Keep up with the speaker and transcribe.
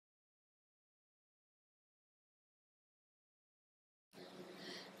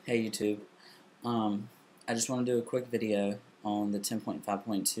Hey YouTube, I just want to do a quick video on the 10.5.2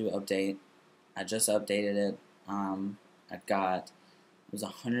 update. I just updated it. It was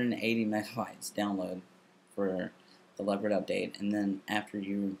 180 megabytes download for the Leopard update, and then after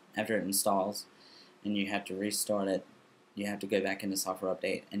it installs and you have to restart it, you have to go back into software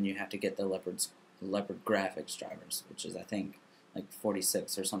update and you have to get the Leopard graphics drivers, which is I think like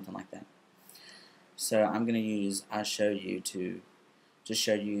 46 or something like that. So I'm going to use iShowU to just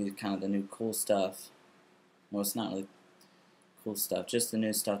show you kind of the new cool stuff. Well, it's not really cool stuff, just the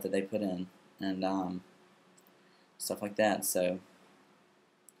new stuff that they put in and stuff like that. So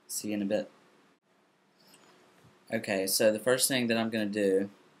see you in a bit. Okay, so the first thing that I'm going to do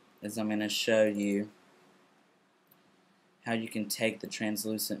is I'm going to show you how you can take the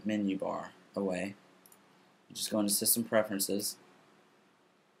translucent menu bar away. You just go into System Preferences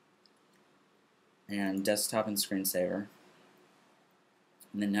and Desktop and Screensaver.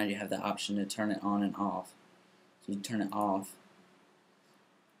 And then now you have the option to turn it on and off. So you turn it off,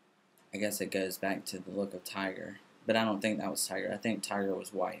 I guess it goes back to the look of Tiger. But I don't think that was Tiger. I think Tiger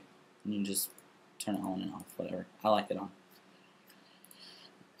was white. And you just turn it on and off, whatever. I like it on.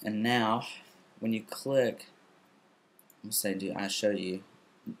 And now, when you click, let's say, do I show you?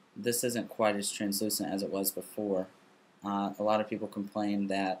 This isn't quite as translucent as it was before. A lot of people complain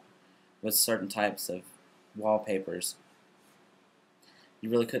that with certain types of wallpapers, you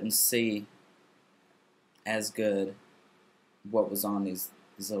really couldn't see as good what was on these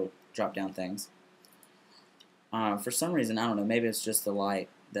little drop down things. For some reason, I don't know, maybe it's just the light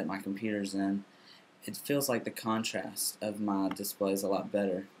that my computer's in. It feels like the contrast of my display is a lot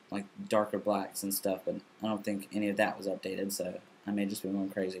better, like darker blacks and stuff, but I don't think any of that was updated, so I may just be going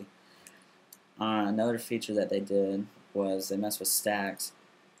crazy. Another feature that they did was they messed with stacks.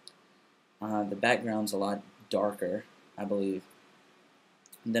 The background's a lot darker, I believe,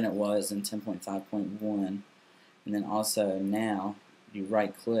 than it was in 10.5.1, and then also now you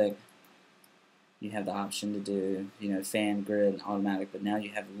right click, you have the option to do fan, grid, automatic, but now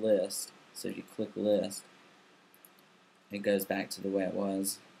you have list. So if you click list, it goes back to the way it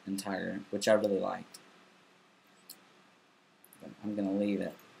was in Tiger, which I really liked. But I'm going to leave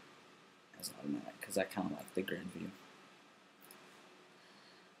it as automatic because I kind of like the grid view.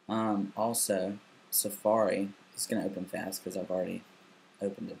 Also, Safari is going to open fast because I've already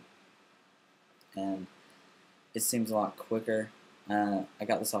opened it, and it seems a lot quicker. I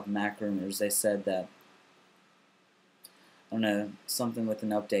got this off Mac Rumors. They said that, I don't know, something with an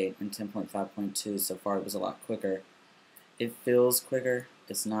update in 10.5.2 Safari was a lot quicker. It feels quicker.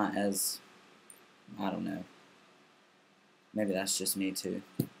 It's not as, I don't know, maybe that's just me too,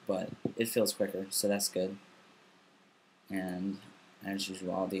 but it feels quicker, so that's good. And as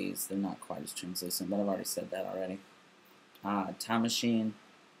usual, all these, they're not quite as translucent, but I've already said that already. Time Machine,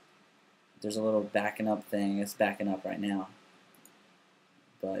 there's a little backing up thing. It's backing up right now,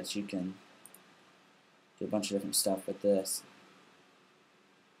 but you can do a bunch of different stuff with this.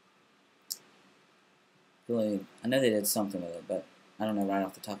 Really, I know they did something with it, but I don't know right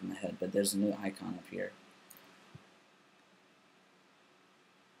off the top of my head, but there's a new icon up here.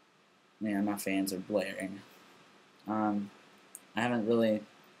 Man, my fans are blaring. I haven't really,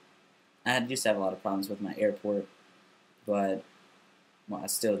 used to have a lot of problems with my airport, but, well, I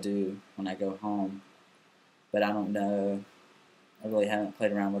still do when I go home, but I don't know, I really haven't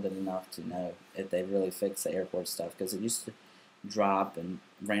played around with it enough to know if they really fixed the airport stuff, because it used to drop and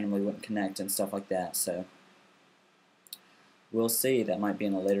randomly wouldn't connect and stuff like that, so we'll see. That might be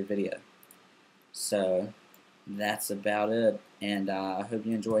in a later video. So that's about it, and I hope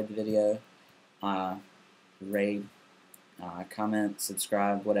you enjoyed the video. Rate, comment,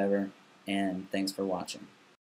 subscribe, whatever, and thanks for watching.